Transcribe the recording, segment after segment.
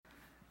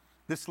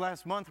This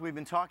last month, we've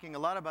been talking a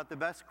lot about the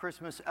best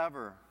Christmas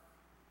ever.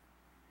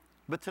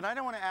 But tonight,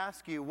 I want to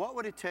ask you, what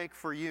would it take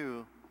for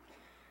you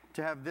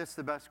to have this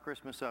the best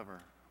Christmas ever?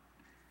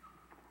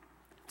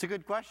 It's a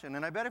good question,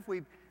 and I bet if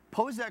we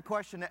pose that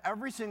question to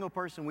every single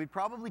person, we'd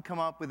probably come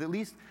up with at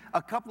least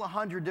a couple of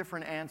hundred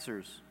different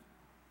answers.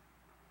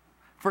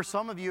 For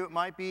some of you, it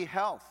might be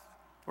health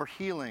or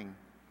healing.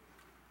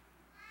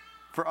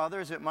 For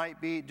others, it might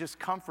be just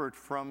comfort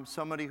from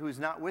somebody who's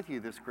not with you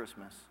this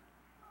Christmas.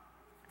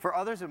 For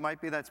others, it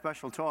might be that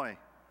special toy,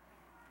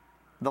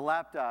 the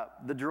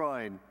laptop, the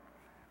droid,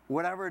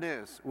 whatever it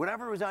is.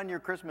 Whatever was on your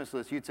Christmas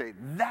list, you'd say,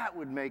 that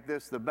would make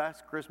this the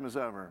best Christmas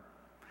ever.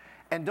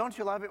 And don't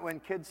you love it when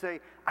kids say,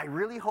 I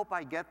really hope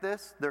I get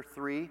this, they're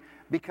 3,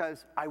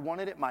 because I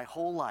wanted it my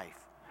whole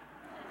life.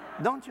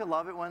 Don't you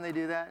love it when they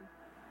do that?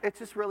 It's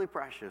just really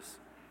precious.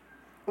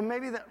 Well,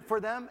 maybe for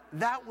them,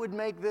 that would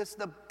make this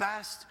the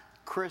best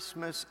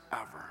Christmas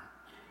ever.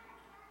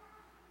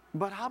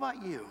 But how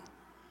about you?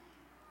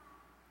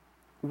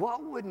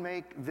 What would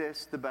make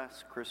this the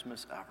best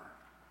Christmas ever?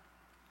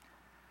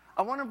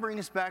 I want to bring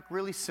us back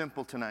really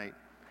simple tonight.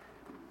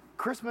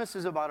 Christmas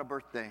is about a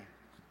birthday.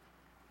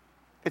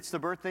 It's the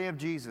birthday of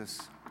Jesus.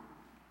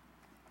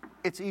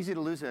 It's easy to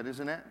lose that,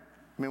 isn't it?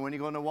 I mean, when you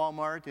go into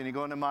Walmart and you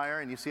go into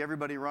Meijer and you see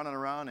everybody running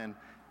around and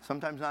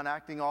sometimes not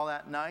acting all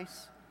that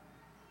nice,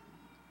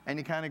 and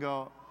you kind of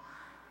go,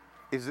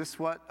 is this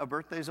what a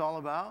birthday is all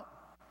about?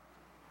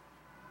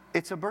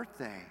 It's a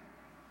birthday.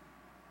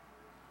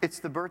 It's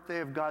the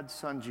birthday of God's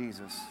Son,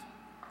 Jesus.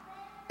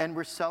 And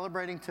we're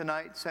celebrating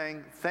tonight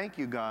saying, thank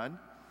you, God,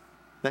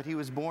 that he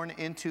was born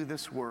into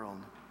this world.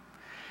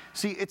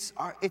 See,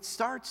 it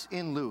starts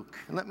in Luke.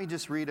 Let me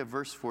just read a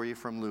verse for you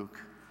from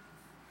Luke.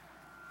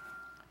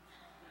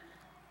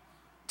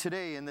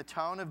 Today, in the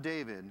town of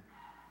David,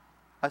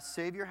 a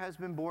Savior has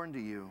been born to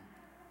you.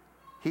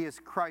 He is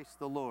Christ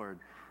the Lord.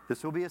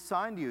 This will be a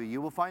sign to you. You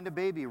will find a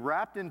baby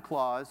wrapped in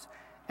cloths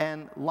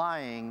and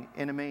lying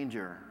in a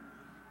manger.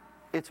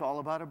 It's all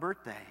about a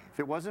birthday. If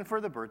it wasn't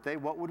for the birthday,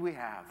 what would we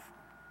have?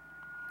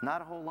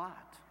 Not a whole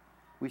lot.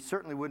 We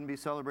certainly wouldn't be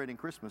celebrating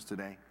Christmas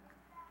today.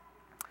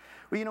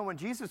 Well, you know, when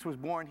Jesus was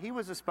born, he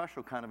was a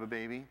special kind of a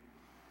baby.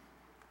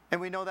 And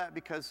we know that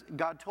because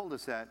God told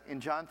us that. In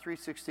John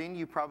 3:16,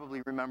 you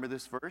probably remember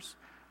this verse.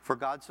 For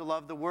God so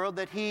loved the world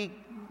that he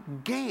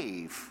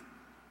gave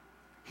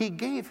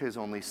his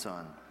only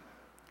son.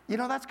 You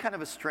know, that's kind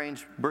of a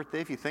strange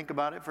birthday if you think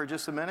about it for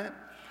just a minute.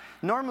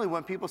 Normally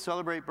when people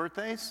celebrate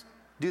birthdays,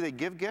 do they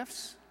give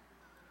gifts?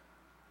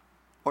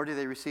 Or do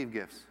they receive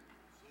gifts?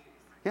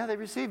 Yeah, they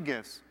receive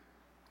gifts.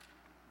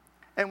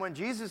 And when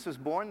Jesus was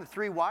born, the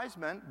 3 wise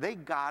men, they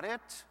got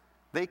it.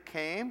 They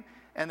came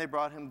and they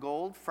brought him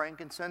gold,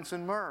 frankincense,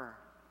 and myrrh.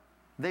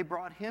 They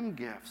brought him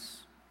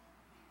gifts.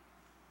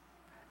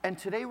 And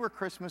today where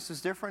Christmas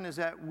is different is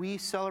that we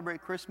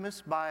celebrate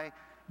Christmas by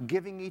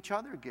giving each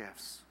other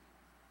gifts.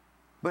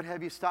 But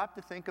have you stopped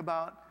to think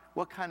about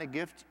what kind of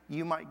gift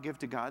you might give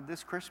to God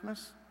this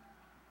Christmas?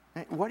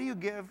 What do you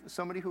give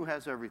somebody who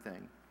has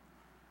everything?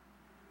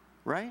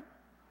 Right?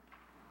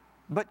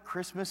 But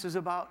Christmas is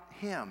about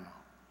him.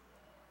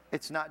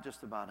 It's not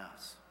just about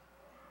us.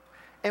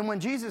 And when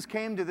Jesus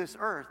came to this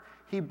earth,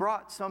 he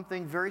brought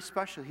something very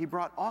special. He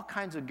brought all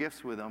kinds of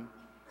gifts with him,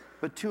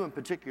 but 2 in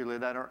particular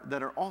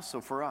that are also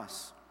for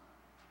us.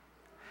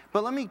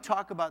 But let me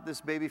talk about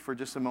this baby for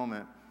just a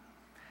moment.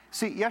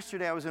 See,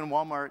 yesterday I was in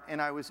Walmart and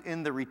I was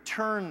in the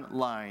return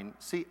line.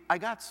 See, I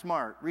got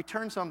smart.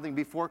 Return something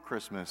before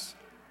Christmas,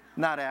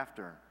 not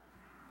after.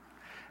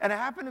 And I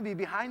happened to be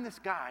behind this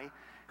guy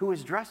who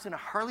was dressed in a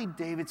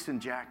Harley-Davidson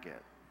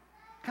jacket.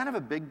 Kind of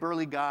a big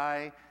burly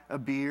guy, a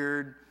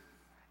beard.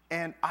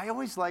 And I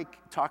always like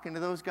talking to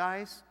those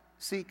guys.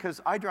 See, because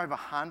I drive a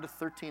Honda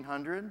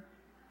 1300.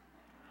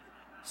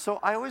 So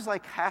I always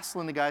like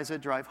hassling the guys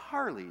that drive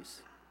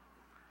Harleys.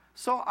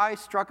 So I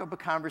struck up a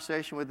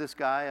conversation with this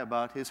guy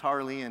about his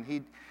Harley,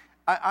 and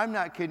I'm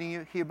not kidding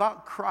you, he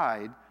about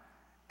cried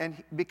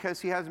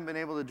because he hasn't been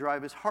able to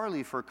drive his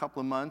Harley for a couple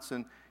of months,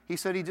 and he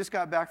said he just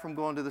got back from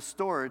going to the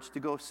storage to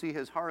go see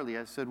his Harley.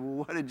 I said,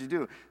 well, what did you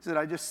do? He said,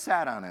 I just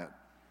sat on it.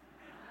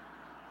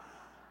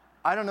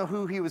 I don't know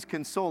who he was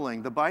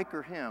consoling, the bike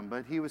or him,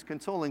 but he was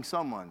consoling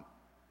someone.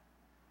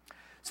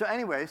 So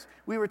anyways,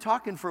 we were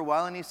talking for a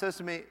while, and he says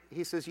to me,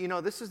 you know,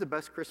 this is the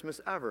best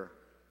Christmas ever.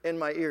 And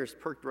my ears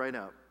perked right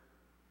up.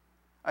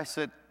 I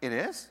said, it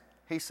is?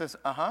 He says,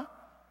 uh-huh.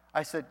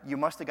 I said, you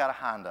must have got a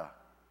Honda.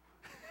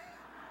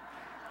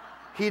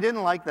 He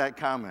didn't like that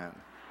comment.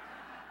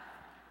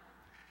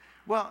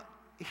 Well,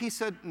 he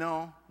said,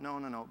 no.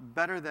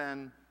 Better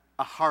than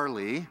a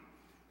Harley.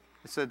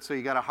 I said, so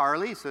you got a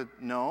Harley? He said,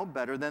 no,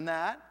 better than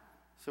that.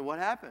 So what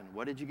happened?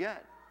 What did you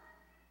get?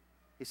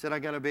 He said, I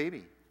got a baby.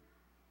 He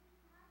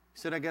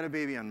said, I got a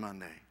baby on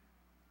Monday.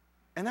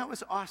 And that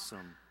was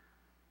awesome.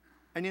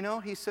 And you know,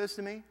 he says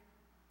to me,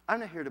 I'm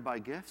not here to buy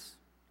gifts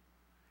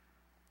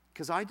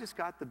because I just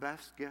got the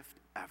best gift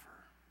ever.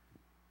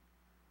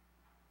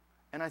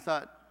 And I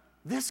thought,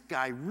 this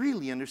guy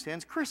really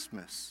understands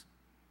Christmas.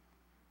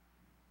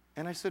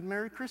 And I said,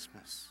 Merry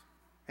Christmas.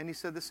 And he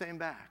said the same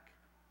back.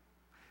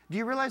 Do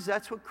you realize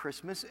that's what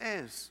Christmas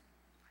is?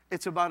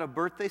 It's about a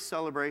birthday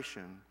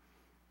celebration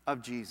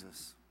of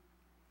Jesus.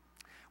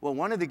 Well,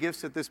 one of the gifts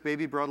that this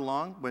baby brought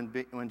along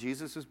when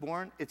Jesus was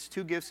born, it's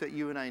two gifts that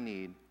you and I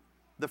need.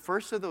 The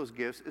first of those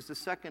gifts is the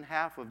second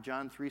half of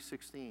John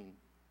 3:16.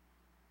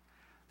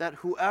 That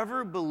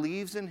whoever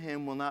believes in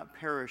him will not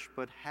perish,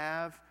 but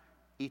have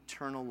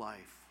eternal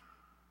life.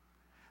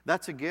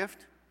 That's a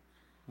gift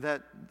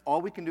that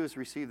all we can do is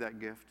receive that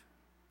gift.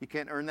 You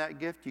can't earn that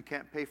gift. You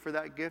can't pay for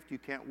that gift. You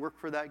can't work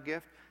for that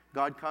gift.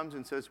 God comes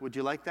and says, would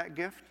you like that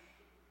gift?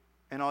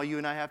 And all you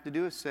and I have to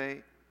do is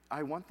say,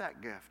 I want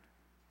that gift.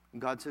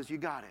 And God says, you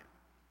got it.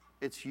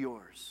 It's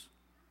yours.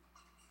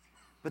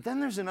 But then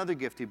there's another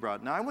gift he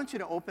brought. Now, I want you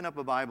to open up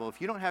a Bible. If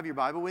you don't have your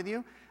Bible with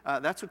you,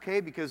 that's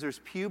okay, because there's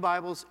pew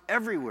Bibles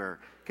everywhere.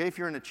 Okay, if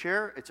you're in a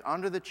chair, it's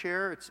under the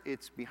chair,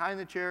 it's behind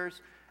the chairs.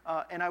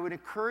 And I would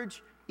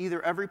encourage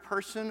either every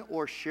person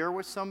or share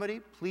with somebody,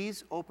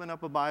 please open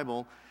up a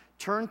Bible.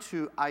 Turn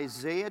to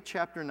Isaiah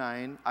chapter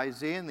 9,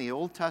 Isaiah in the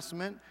Old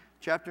Testament,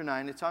 chapter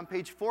 9. It's on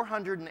page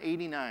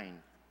 489.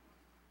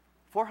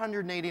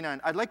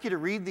 489. I'd like you to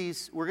read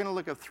these. We're going to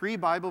look at 3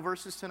 Bible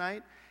verses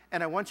tonight,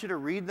 and I want you to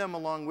read them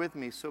along with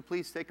me. So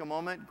please take a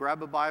moment,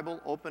 grab a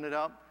Bible, open it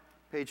up,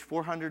 page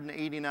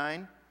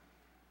 489.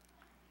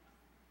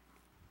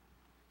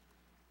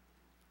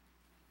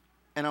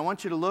 And I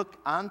want you to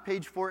look on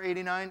page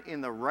 489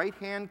 in the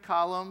right-hand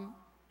column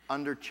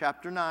under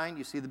chapter 9.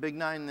 You see the big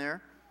 9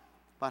 there.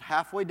 About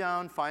halfway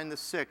down, find the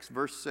 6,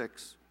 verse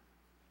 6.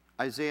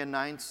 Isaiah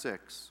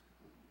 9:6.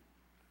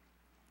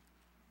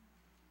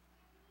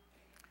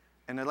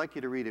 And I'd like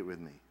you to read it with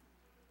me.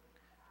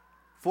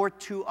 For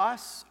to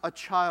us a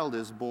child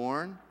is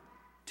born,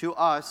 to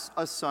us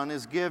a son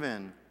is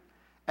given,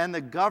 and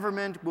the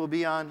government will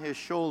be on his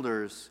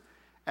shoulders,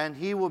 and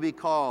he will be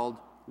called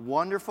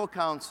Wonderful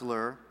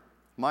Counselor,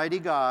 Mighty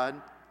God,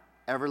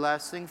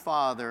 Everlasting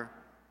Father,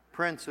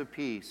 Prince of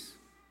Peace.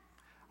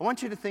 I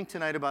want you to think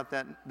tonight about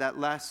that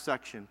last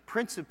section,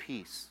 Prince of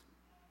Peace.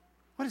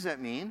 What does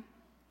that mean?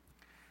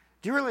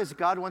 Do you realize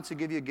God wants to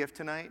give you a gift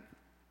tonight?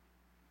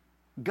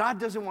 God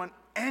doesn't want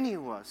any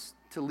of us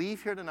to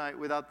leave here tonight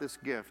without this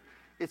gift.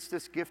 It's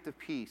this gift of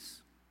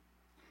peace.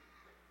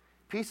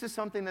 Peace is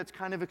something that's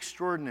kind of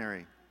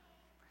extraordinary.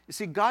 You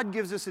see, God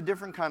gives us a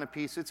different kind of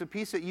peace. It's a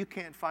peace that you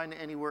can't find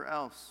anywhere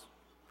else.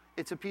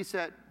 It's a peace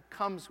that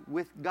comes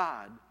with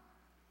God.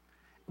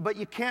 But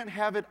you can't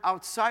have it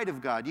outside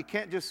of God. You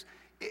can't just,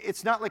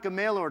 it's not like a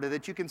mail order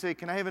that you can say,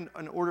 can I have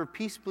an order of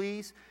peace,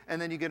 please?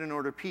 And then you get an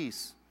order of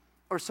peace.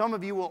 Or some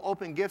of you will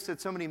open gifts that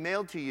somebody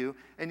mailed to you,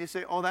 and you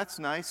say, oh, that's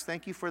nice,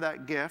 thank you for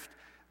that gift.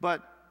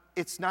 But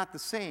it's not the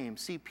same.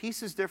 See,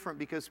 peace is different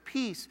because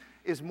peace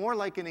is more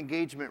like an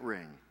engagement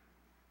ring.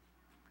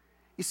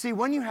 You see,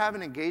 when you have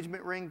an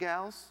engagement ring,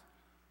 gals,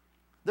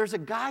 there's a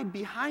guy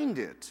behind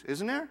it,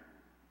 isn't there?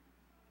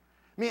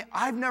 I mean,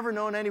 I've never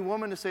known any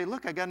woman to say,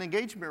 look, I got an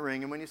engagement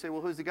ring. And when you say,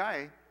 well, who's the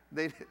guy?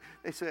 They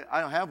say,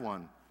 I don't have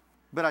one,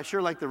 but I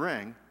sure like the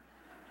ring.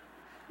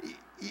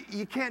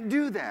 You can't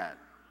do that.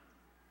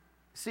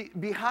 See,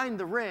 behind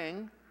the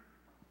ring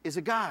is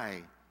a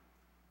guy.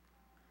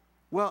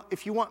 Well,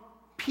 if you want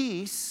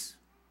peace,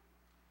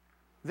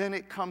 then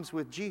it comes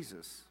with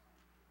Jesus.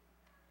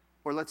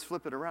 Or let's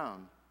flip it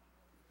around.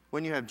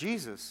 When you have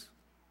Jesus,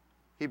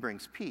 he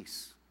brings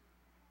peace.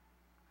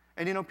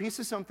 And you know, peace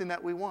is something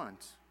that we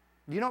want.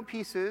 Do you know what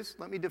peace is?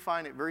 Let me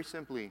define it very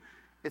simply.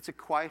 It's a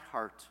quiet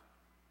heart.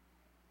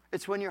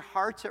 It's when your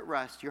heart's at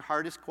rest, your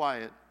heart is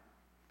quiet.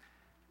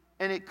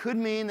 And it could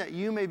mean that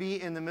you may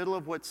be in the middle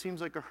of what seems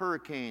like a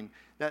hurricane,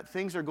 that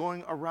things are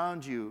going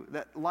around you,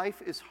 that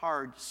life is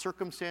hard,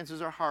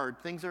 circumstances are hard,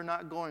 things are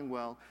not going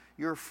well,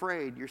 you're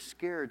afraid, you're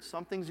scared,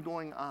 something's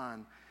going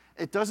on.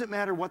 It doesn't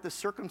matter what the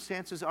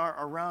circumstances are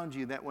around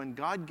you, that when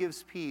God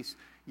gives peace,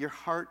 your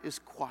heart is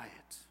quiet.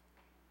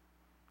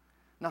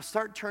 Now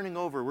start turning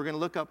over. We're going to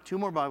look up 2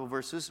 more Bible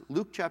verses.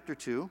 Luke chapter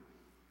 2.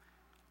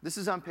 This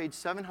is on page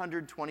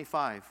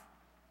 725.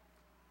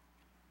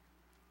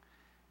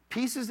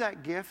 Peace is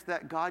that gift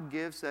that God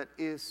gives that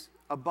is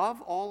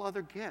above all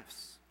other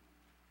gifts.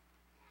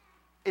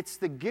 It's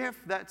the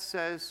gift that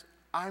says,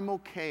 I'm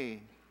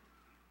okay,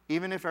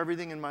 even if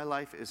everything in my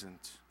life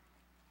isn't.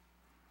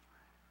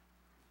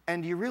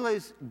 And you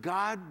realize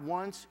God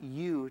wants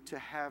you to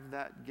have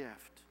that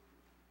gift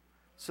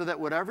so that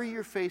whatever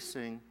you're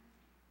facing,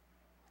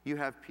 you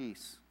have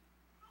peace.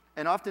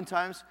 And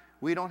oftentimes,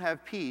 we don't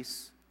have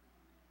peace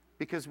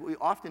because we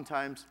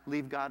oftentimes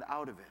leave God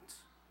out of it.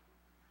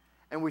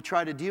 And we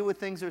try to deal with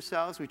things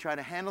ourselves. We try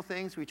to handle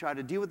things. We try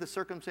to deal with the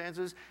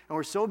circumstances. And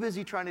we're so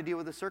busy trying to deal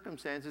with the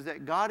circumstances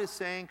that God is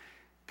saying,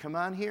 come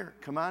on here,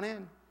 come on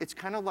in. It's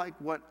kind of like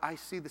what I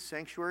see the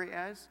sanctuary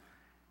as.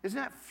 Isn't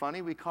that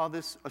funny? We call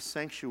this a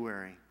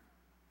sanctuary.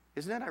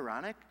 Isn't that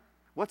ironic?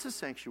 What's a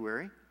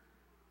sanctuary?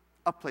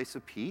 A place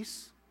of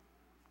peace.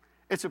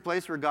 It's a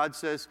place where God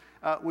says,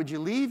 would you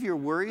leave your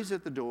worries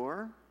at the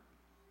door?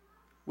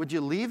 Would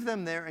you leave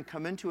them there and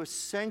come into a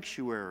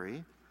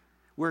sanctuary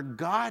where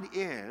God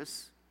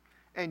is,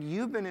 and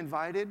you've been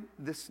invited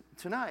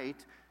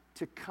tonight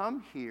to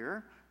come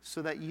here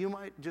so that you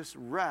might just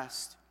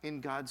rest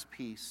in God's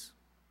peace.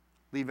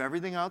 Leave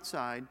everything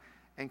outside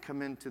and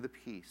come into the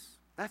peace.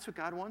 That's what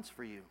God wants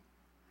for you.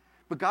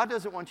 But God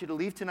doesn't want you to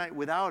leave tonight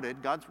without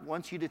it. God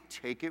wants you to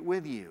take it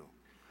with you.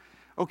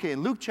 Okay,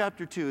 in Luke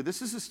chapter 2,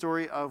 this is the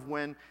story of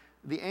when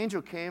the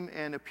angel came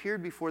and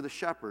appeared before the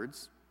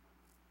shepherds.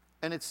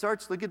 And it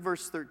starts, look at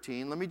verse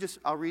 13.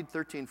 I'll read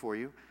 13 for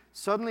you.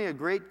 Suddenly a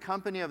great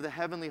company of the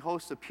heavenly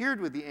hosts appeared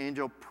with the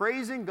angel,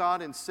 praising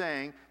God and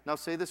saying, now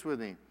say this with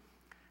me,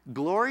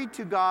 glory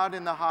to God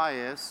in the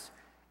highest,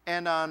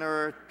 and on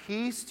earth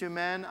peace to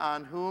men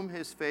on whom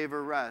his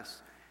favor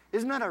rests.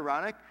 Isn't that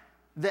ironic?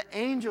 The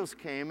angels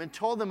came and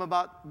told them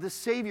about the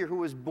Savior who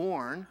was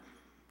born,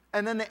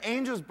 and then the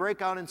angels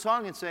break out in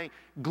song and saying,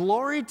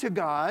 glory to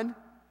God,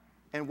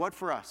 and what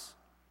for us?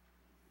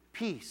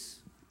 Peace.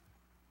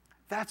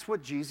 That's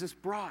what Jesus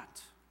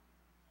brought.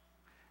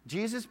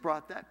 Jesus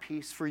brought that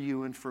peace for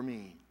you and for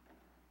me.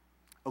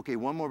 Okay,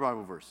 one more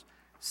Bible verse.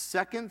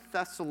 2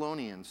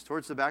 Thessalonians,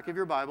 towards the back of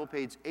your Bible,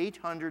 page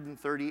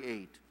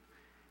 838.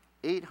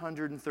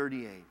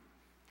 838.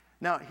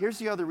 Now, here's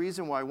the other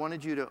reason why I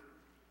wanted you to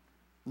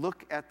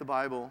look at the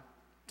Bible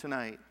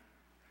tonight.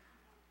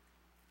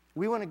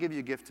 We want to give you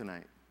a gift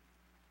tonight.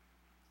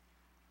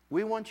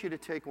 We want you to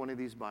take one of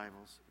these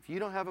Bibles. If you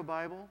don't have a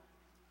Bible,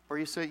 or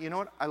you say, you know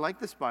what, I like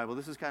this Bible,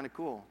 this is kind of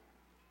cool.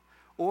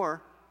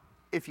 Or,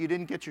 if you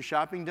didn't get your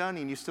shopping done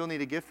and you still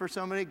need a gift for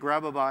somebody,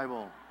 grab a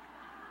Bible.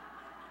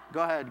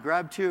 Go ahead,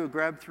 grab 2,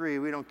 grab 3,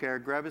 we don't care.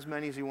 Grab as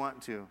many as you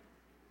want to.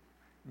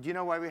 Do you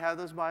know why we have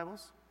those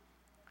Bibles?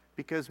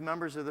 Because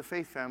members of the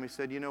faith family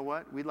said, you know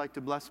what, we'd like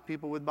to bless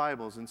people with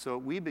Bibles. And so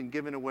we've been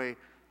giving away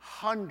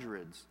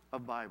hundreds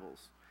of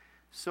Bibles.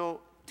 So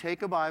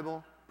take a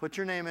Bible, put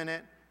your name in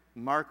it,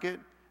 mark it.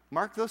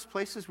 Mark those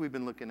places we've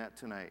been looking at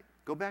tonight.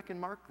 Go back and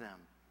mark them.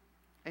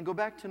 And go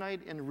back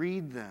tonight and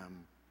read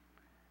them.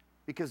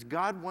 Because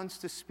God wants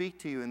to speak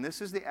to you, and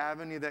this is the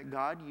avenue that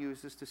God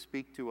uses to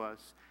speak to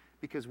us,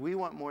 because we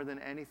want more than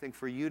anything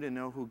for you to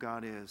know who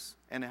God is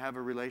and to have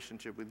a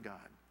relationship with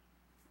God.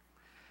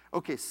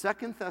 Okay,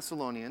 2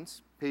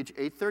 Thessalonians, page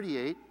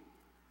 838.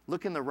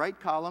 Look in the right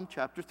column,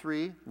 chapter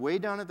 3, way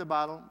down at the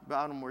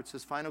bottom where it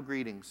says final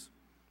greetings,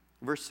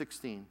 verse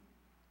 16.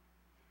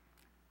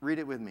 Read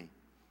it with me.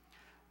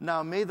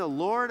 Now may the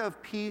Lord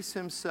of peace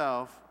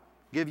himself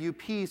give you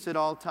peace at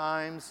all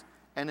times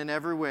and in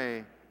every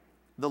way.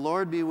 The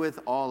Lord be with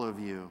all of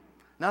you.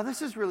 Now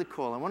this is really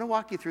cool. I want to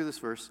walk you through this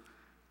verse.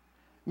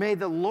 May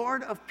the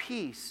Lord of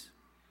peace.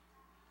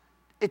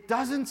 It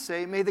doesn't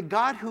say, may the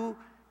God who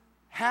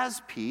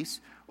has peace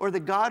or the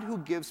God who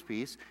gives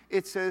peace.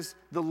 It says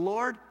the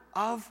Lord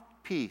of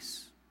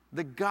peace.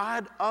 The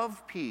God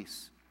of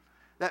peace.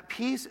 That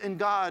peace and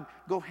God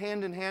go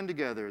hand in hand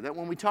together. That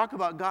when we talk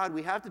about God,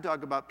 we have to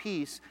talk about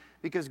peace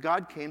because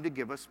God came to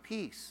give us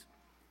peace.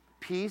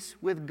 Peace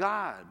with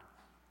God.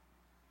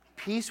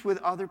 Peace with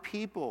other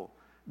people.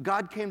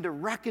 God came to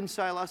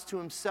reconcile us to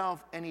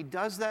himself, and he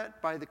does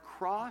that by the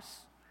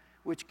cross,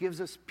 which gives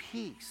us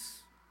peace.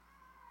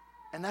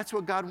 And that's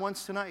what God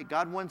wants tonight.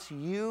 God wants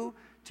you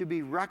to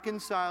be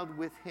reconciled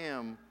with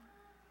him,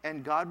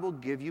 and God will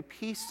give you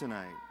peace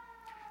tonight.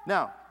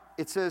 Now,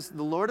 it says,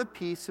 the Lord of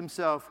peace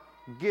himself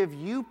give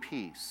you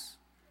peace.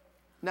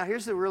 Now,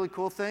 here's the really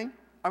cool thing.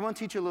 I want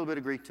to teach you a little bit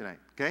of Greek tonight,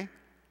 okay?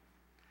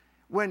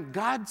 When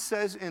God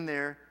says in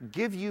there,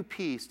 give you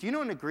peace, do you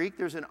know in the Greek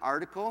there's an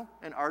article?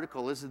 An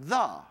article is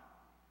the.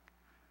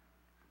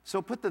 So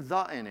put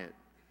the in it.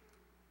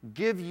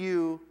 Give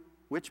you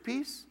which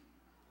peace?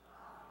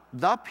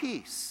 The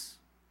peace.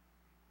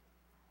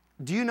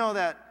 Do you know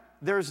that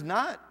there's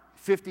not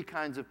 50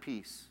 kinds of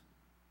peace?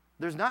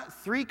 There's not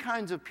 3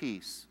 kinds of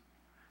peace.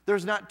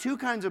 There's not 2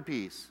 kinds of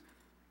peace.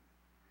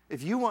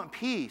 If you want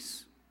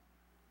peace,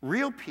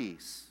 real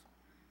peace,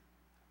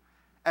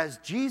 as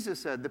Jesus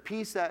said, the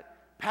peace that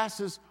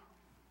passes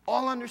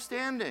all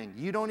understanding.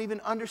 You don't even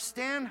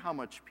understand how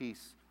much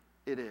peace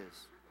it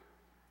is.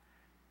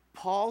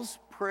 Paul's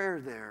prayer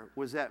there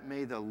was that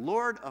may the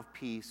Lord of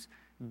peace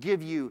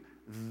give you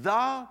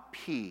the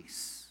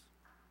peace,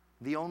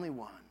 the only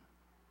one.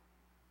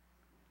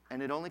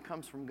 And it only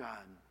comes from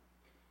God.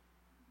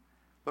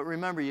 But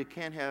remember, you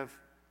can't have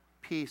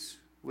peace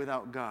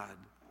without God.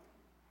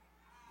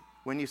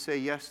 When you say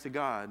yes to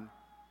God,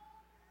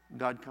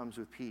 God comes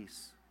with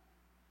peace.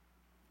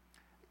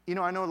 You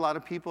know, I know a lot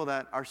of people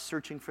that are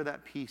searching for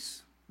that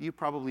peace. You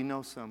probably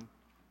know some.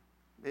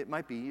 It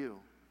might be you.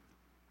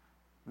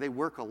 They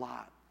work a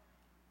lot,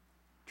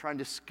 trying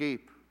to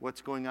escape what's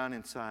going on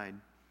inside.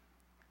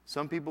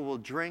 Some people will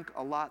drink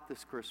a lot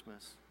this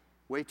Christmas,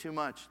 way too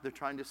much. They're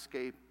trying to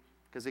escape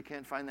because they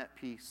can't find that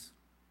peace.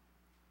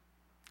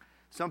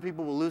 Some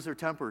people will lose their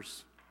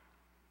tempers.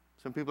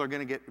 Some people are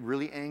going to get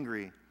really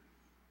angry.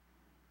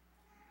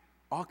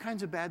 All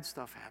kinds of bad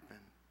stuff happen.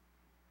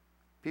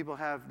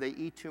 They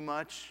eat too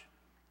much,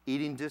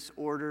 eating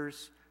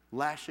disorders,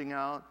 lashing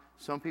out.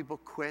 Some people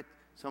quit.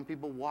 Some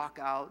people walk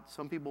out.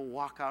 Some people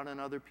walk out on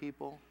other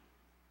people.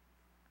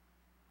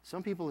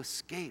 Some people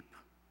escape.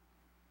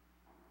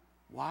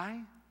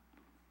 Why?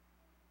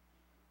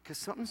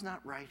 because something's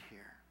not right here.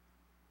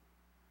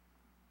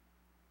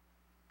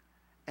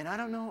 And I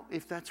don't know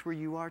if that's where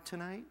you are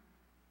tonight,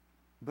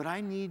 but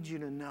I need you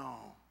to know,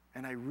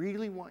 and I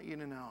really want you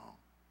to know,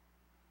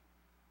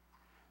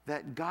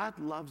 that God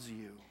loves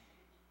you,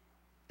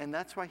 and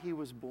that's why he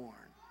was born.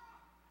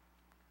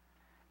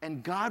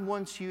 And God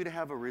wants you to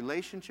have a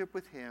relationship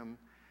with him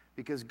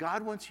because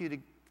God wants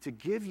you to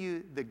give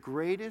you the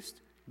greatest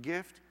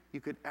gift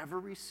you could ever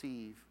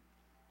receive.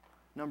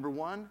 Number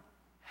one,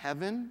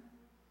 heaven,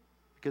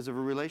 because of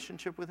a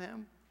relationship with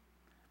him.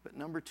 But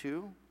number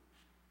two,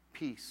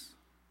 peace.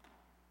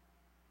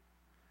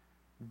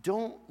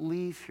 Don't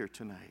leave here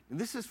tonight. And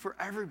this is for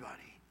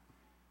everybody.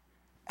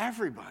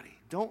 Everybody.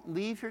 Don't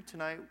leave here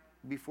tonight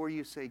before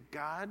you say,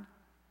 God,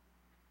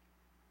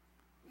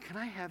 can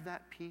I have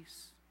that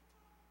peace?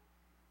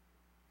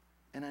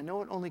 And I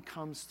know it only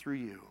comes through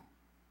you.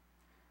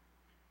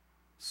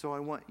 So I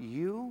want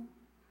you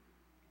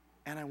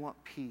and I want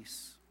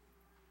peace.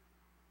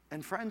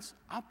 And friends,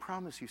 I'll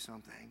promise you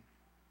something.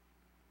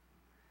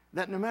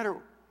 That no matter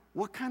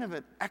what kind of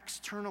an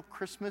external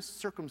Christmas,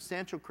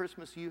 circumstantial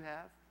Christmas you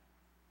have,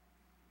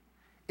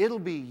 it'll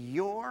be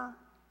your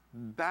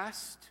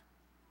best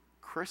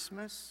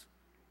Christmas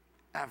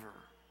ever.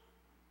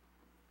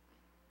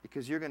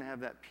 Because you're going to have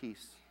that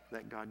peace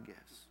that God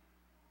gives.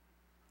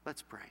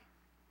 Let's pray.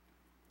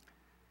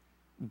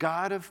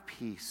 God of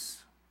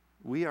peace,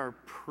 we are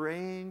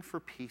praying for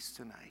peace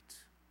tonight.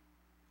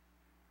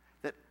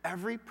 That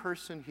every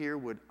person here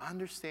would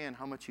understand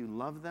how much you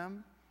love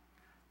them,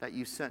 that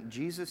you sent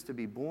Jesus to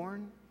be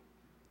born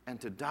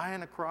and to die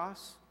on a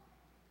cross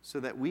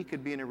so that we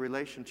could be in a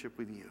relationship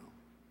with you.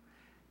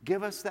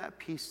 Give us that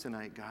peace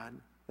tonight, God,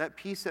 that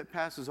peace that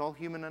passes all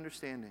human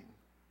understanding.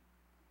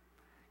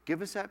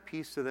 Give us that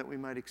peace so that we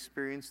might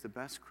experience the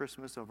best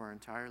Christmas of our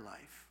entire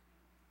life.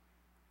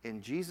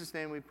 In Jesus'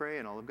 name we pray,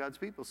 and all of God's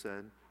people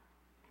said,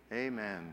 amen.